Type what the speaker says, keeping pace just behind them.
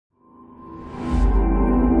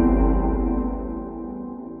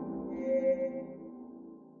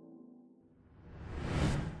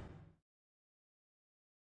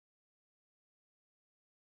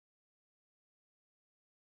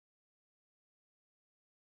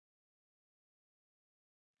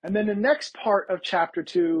And then the next part of chapter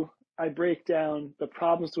 2, I break down the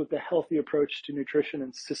problems with the healthy approach to nutrition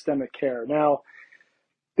and systemic care. Now,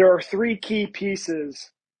 there are 3 key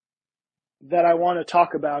pieces that I want to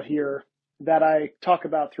talk about here that I talk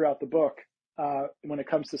about throughout the book when it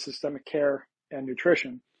comes to systemic care and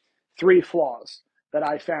nutrition. 3 flaws that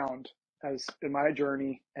I found as in my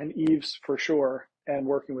journey, and Eve's for sure, and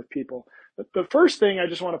working with people. But the first thing I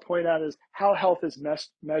just want to point out is how health is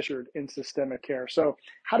measured in systemic care. So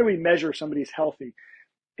how do we measure somebody's healthy?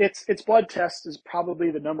 It's blood tests is probably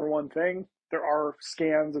the number one thing. There are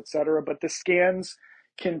scans, et cetera, but the scans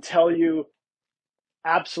can tell you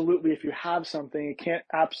absolutely if you have something. It can't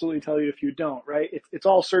absolutely tell you if you don't, right? It's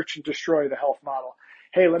all search and destroy, the health model.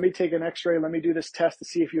 Hey, let me take an x-ray. Let me do this test to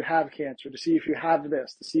see if you have cancer, to see if you have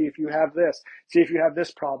this, to see if you have this, see if you have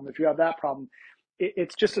this problem, if you have that problem.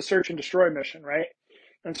 It's just a search and destroy mission, right?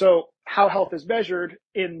 And so how health is measured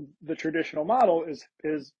in the traditional model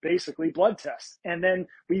is basically blood tests. And then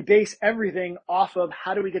we base everything off of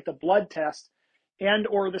how do we get the blood test and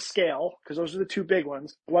or the scale, because those are the 2 big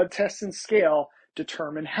ones. Blood tests and scale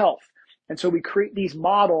determine health. And so we create these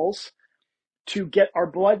models to get our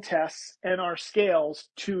blood tests and our scales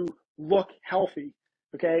to look healthy.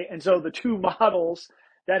 Okay. And so the 2 models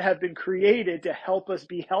that have been created to help us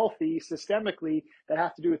be healthy systemically that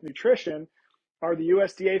have to do with nutrition are the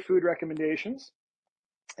USDA food recommendations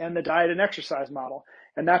and the diet and exercise model.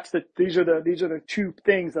 And these are the 2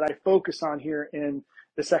 things that I focus on here in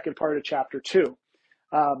the second part of chapter 2.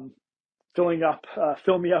 Fill me up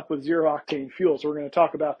with 0-octane fuel. So we're going to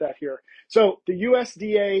talk about that here. So the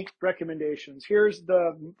USDA recommendations. Here's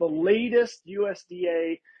the latest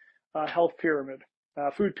USDA health pyramid,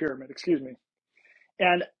 food pyramid, excuse me.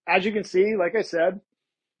 And as you can see, like I said,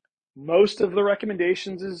 most of the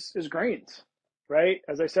recommendations is grains, right?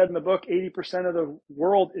 As I said in the book, 80% of the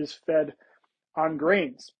world is fed on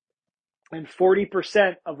grains. And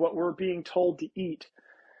 40% of what we're being told to eat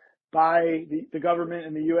by the government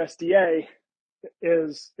and the USDA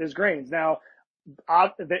is grains. Now,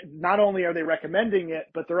 not only are they recommending it,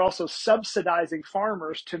 but they're also subsidizing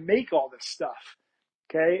farmers to make all this stuff.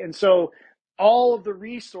 Okay. And so all of the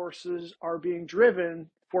resources are being driven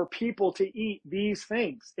for people to eat these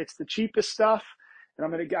things. It's the cheapest stuff. And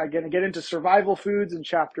I'm going to get into survival foods in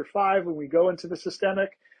chapter 5 when we go into the systemic,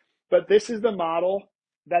 but this is the model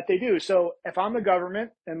that they do. So if I'm the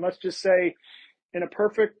government, and let's just say in a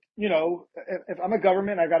perfect, if I'm a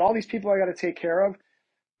government, I got all these people I got to take care of.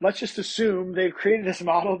 Let's just assume they've created this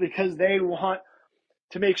model because they want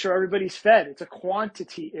to make sure everybody's fed. It's a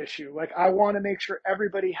quantity issue. Like, I want to make sure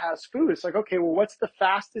everybody has food. It's like, okay, well, what's the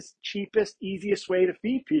fastest, cheapest, easiest way to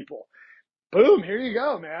feed people? Boom, here you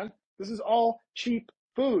go, man. This is all cheap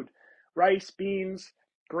food. Rice, beans,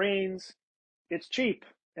 grains. It's cheap,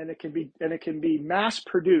 and it can be mass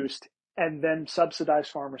produced and then subsidize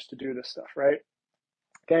farmers to do this stuff, right?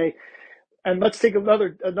 Okay. And let's take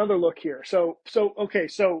another look here. So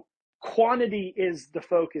quantity is the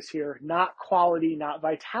focus here, not quality, not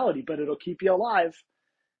vitality, but it'll keep you alive,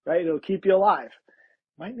 right? It'll keep you alive.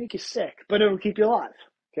 Might make you sick, but it'll keep you alive.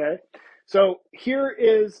 Okay. So here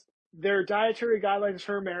is their dietary guidelines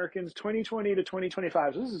for Americans 2020 to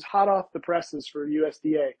 2025. So this is hot off the presses for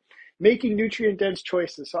USDA. Making nutrient-dense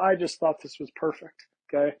choices. So I just thought this was perfect.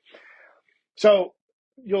 Okay. So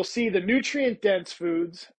you'll see the nutrient-dense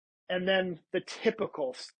foods and then the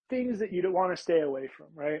typical things that you don't want to stay away from,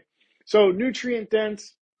 right? So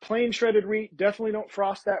nutrient-dense, plain shredded wheat, definitely don't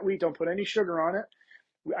frost that wheat. Don't put any sugar on it.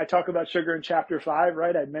 I talk about sugar in chapter 5,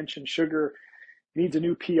 right? I mentioned sugar needs a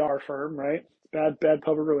new PR firm, right? Bad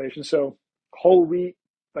public relations. So whole wheat,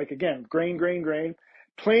 like again, grain.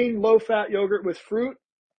 Plain low-fat yogurt with fruit.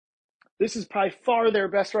 This is by far their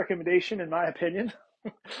best recommendation, in my opinion.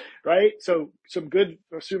 Right? So some good,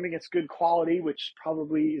 assuming it's good quality, which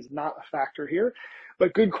probably is not a factor here,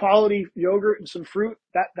 but good quality yogurt and some fruit.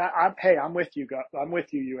 I'm with you. I'm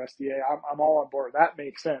with you, USDA. I'm all on board. That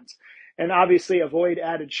makes sense. And obviously avoid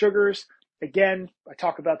added sugars. Again, I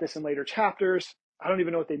talk about this in later chapters. I don't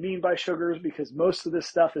even know what they mean by sugars because most of this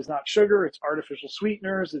stuff is not sugar. It's artificial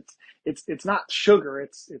sweeteners. It's not sugar.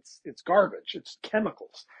 It's garbage. It's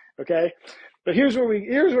chemicals. Okay. But here's where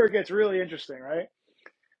it gets really interesting, right?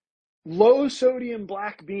 Low sodium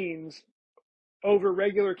black beans over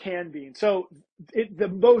regular canned beans. So the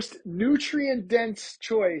most nutrient dense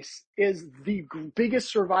choice is the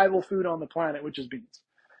biggest survival food on the planet, which is beans.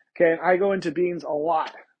 Okay. And I go into beans a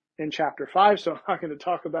lot in chapter 5, so I'm not going to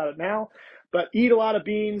talk about it now, but eat a lot of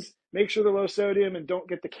beans, make sure they're low sodium, and don't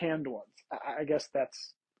get the canned ones. I guess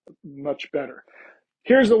that's much better.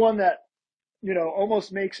 Here's the one that,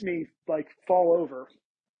 almost makes me like fall over.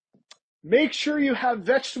 make sure you have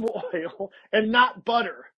vegetable oil and not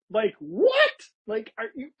butter. Like, what? Like,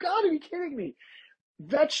 you gotta be kidding me.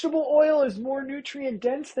 Vegetable oil is more nutrient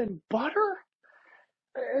dense than butter?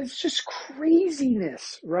 It's just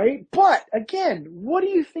craziness, right? But again, what do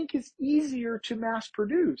you think is easier to mass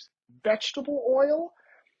produce? Vegetable oil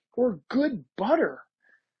or good butter?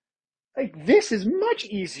 Like, this is much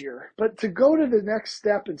easier. But to go to the next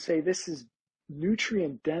step and say this is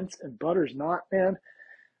nutrient dense and butter's not, man,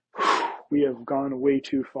 we have gone way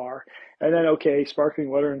too far. And then, okay, sparkling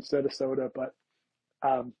water instead of soda, but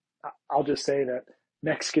I'll just say that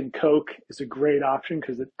Mexican Coke is a great option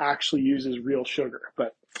because it actually uses real sugar,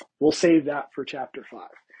 but we'll save that for chapter 5.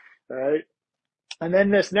 All right. And then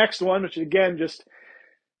this next one, which again, just,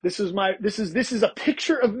 this is a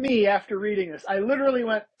picture of me after reading this. I literally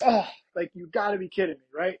went, oh, like, you gotta be kidding me,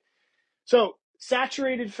 right? So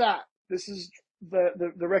saturated fat, this is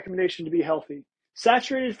the recommendation to be healthy.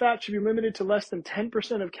 Saturated fat should be limited to less than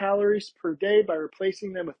 10% of calories per day by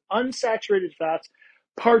replacing them with unsaturated fats,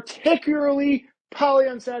 particularly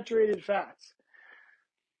polyunsaturated fats.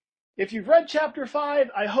 If you've read chapter 5,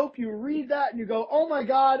 I hope you read that and you go, oh my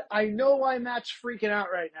God, I know why Matt's freaking out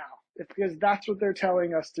right now. It's because that's what they're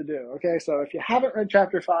telling us to do. Okay, so if you haven't read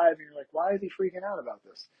chapter 5 and you're like, why is he freaking out about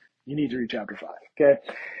this? You need to read chapter 5, okay?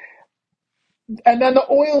 And then the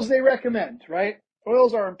oils they recommend, right?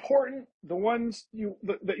 Oils are important. The ones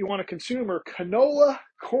that you want to consume are canola,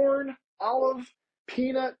 corn, olive,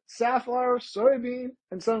 peanut, safflower, soybean,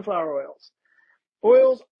 and sunflower oils.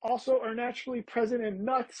 Oils also are naturally present in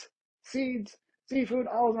nuts, seeds, seafood,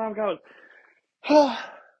 olives, and avocados.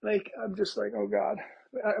 Like, I'm just like, oh God.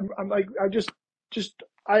 I'm like,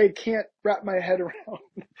 I can't wrap my head around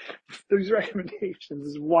these recommendations.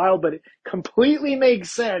 It's wild, but it completely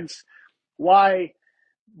makes sense why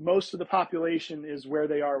most of the population is where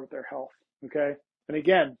they are with their health, okay? And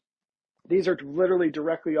again, these are literally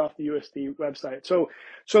directly off the USDA website. So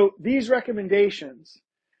these recommendations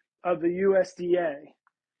of the USDA,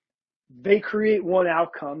 they create one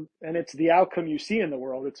outcome, and it's the outcome you see in the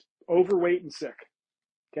world. It's overweight and sick,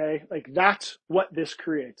 okay? Like, that's what this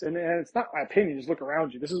creates. And it's not my opinion, just look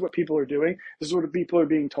around you. This is what people are doing. This is what people are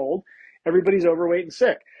being told. Everybody's overweight and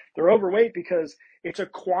sick. They're overweight because it's a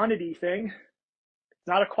quantity thing. It's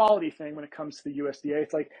not a quality thing when it comes to the USDA.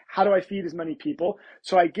 It's like, how do I feed as many people?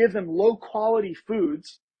 So I give them low quality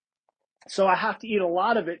foods. So I have to eat a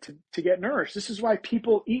lot of it to get nourished. This is why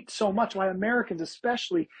people eat so much, why Americans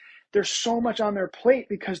especially, there's so much on their plate,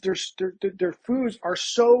 because their foods are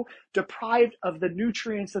so deprived of the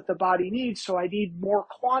nutrients that the body needs. So I need more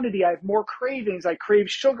quantity. I have more cravings. I crave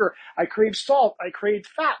sugar. I crave salt. I crave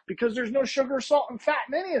fat, because there's no sugar, salt, and fat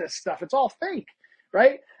in any of this stuff. It's all fake,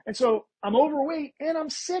 right? And so I'm overweight and I'm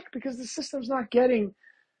sick because the system's not getting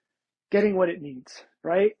what it needs,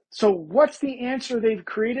 right? So what's the answer they've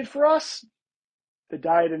created for us? The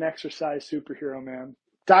diet and exercise superhero, man.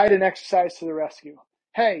 Diet and exercise to the rescue.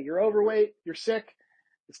 Hey, you're overweight, you're sick,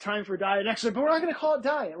 it's time for diet and exercise, but we're not going to call it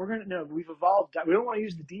diet. We've evolved. We don't want to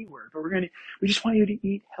use the D word, but we just want you to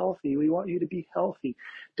eat healthy. We want you to be healthy.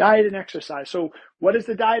 Diet and exercise. So what is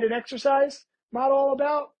the diet and exercise model all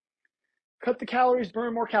about? Cut the calories,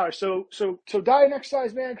 burn more calories. So diet and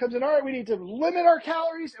exercise, man, comes in, all right, we need to limit our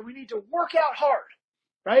calories and we need to work out hard,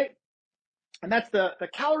 right? And that's the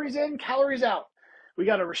calories in, calories out. We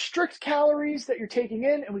got to restrict calories that you're taking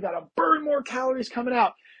in, and we got to burn more calories coming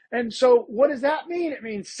out. And so what does that mean? It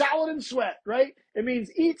means salad and sweat, right? It means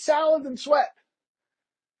eat salads and sweat.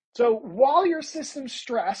 So while your system's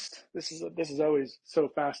stressed, this is always so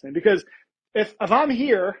fascinating, because if I'm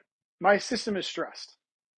here, my system is stressed.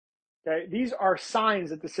 Okay, these are signs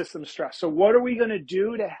that the system's stressed. So what are we going to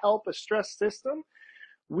do to help a stressed system?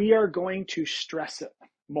 We are going to stress it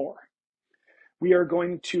more. We are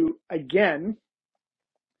going to, again,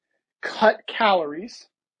 cut calories.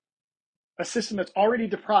 A system that's already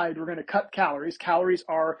deprived, we're going to cut calories. Calories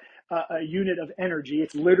are a unit of energy.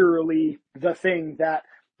 It's literally the thing that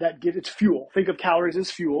gives its fuel. Think of calories as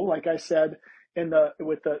fuel, like I said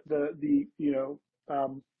with the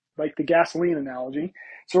like the gasoline analogy.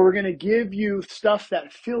 So we're going to give you stuff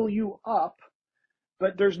that fill you up,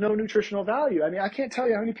 but there's no nutritional value. I mean, I can't tell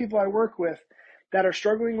you how many people I work with that are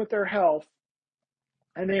struggling with their health,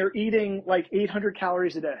 and they are eating like 800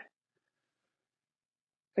 calories a day.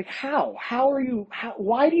 Like,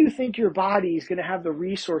 why do you think your body is going to have the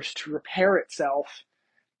resource to repair itself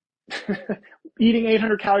eating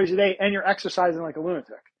 800 calories a day and you're exercising like a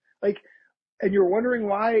lunatic? Like, and you're wondering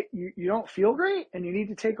why you don't feel great and you need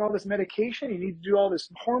to take all this medication, you need to do all this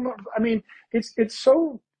hormone. I mean, it's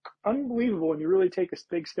so unbelievable when you really take a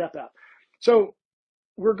big step out. So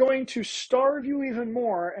we're going to starve you even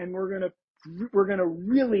more, and we're going to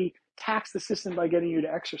really tax the system by getting you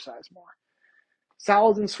to exercise more.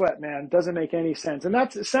 Solids and sweat, man, doesn't make any sense. And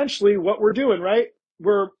that's essentially what we're doing, right?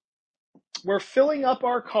 We're filling up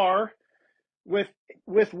our car with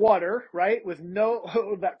water, right? With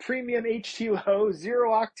that premium H2O,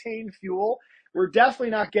 0-octane fuel. We're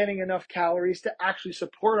definitely not getting enough calories to actually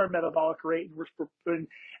support our metabolic rate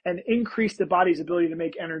and increase the body's ability to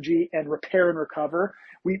make energy and repair and recover.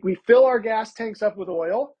 We fill our gas tanks up with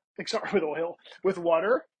water,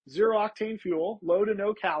 0-octane fuel, low to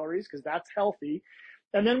no calories, because that's healthy.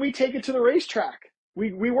 And then we take it to the racetrack.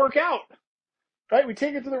 We work out, right? We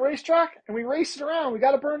take it to the racetrack and we race it around. We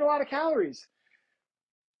got to burn a lot of calories.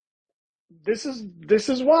 This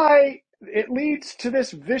is why it leads to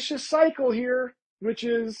this vicious cycle here, which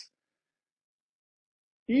is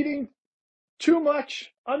eating too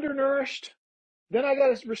much, undernourished. Then I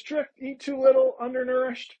got to restrict, eat too little,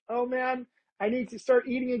 undernourished. Oh man, I need to start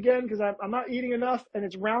eating again because I'm not eating enough, and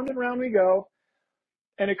it's round and round we go,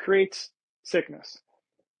 and it creates sickness.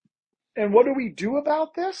 And what do we do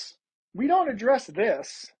about this? We don't address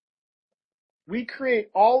this. We create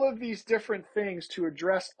all of these different things to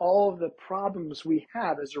address all of the problems we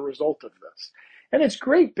have as a result of this. And it's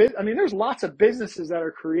great. I mean, there's lots of businesses that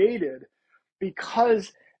are created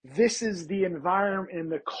because this is the environment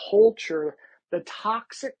and the culture, the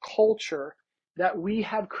toxic culture that we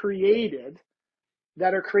have created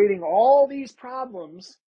that are creating all these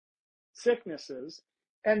problems, sicknesses,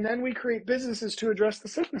 and then we create businesses to address the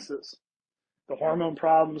sicknesses, the hormone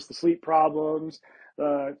problems, the sleep problems,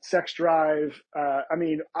 the sex drive. I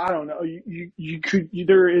mean, I don't know.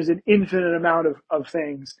 There is an infinite amount of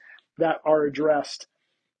things that are addressed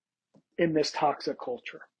in this toxic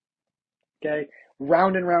culture. Okay,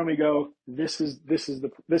 round and round we go. This is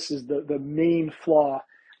the main flaw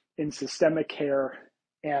in systemic care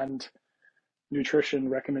and nutrition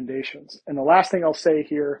recommendations. And the last thing I'll say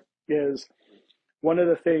here is, one of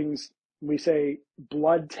the things we say,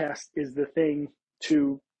 blood test is the thing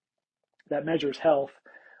that measures health.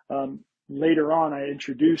 Later on, I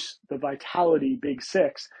introduce the Vitality Big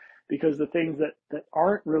Six, because the things that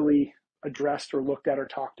aren't really addressed or looked at or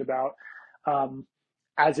talked about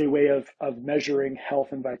as a way of measuring health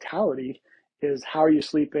and vitality is, how are you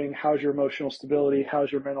sleeping? How's your emotional stability?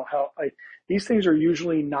 How's your mental health? Like, these things are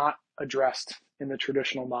usually not addressed in the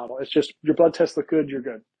traditional model. It's just, your blood tests look good, you're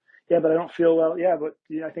good. Yeah, but I don't feel well. Yeah, but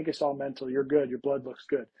I think it's all mental. You're good. Your blood looks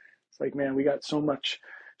good. It's like, man, we got so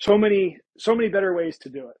many better ways to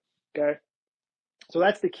do it. Okay. So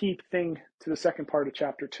that's the key thing to the second part of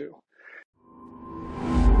chapter 2.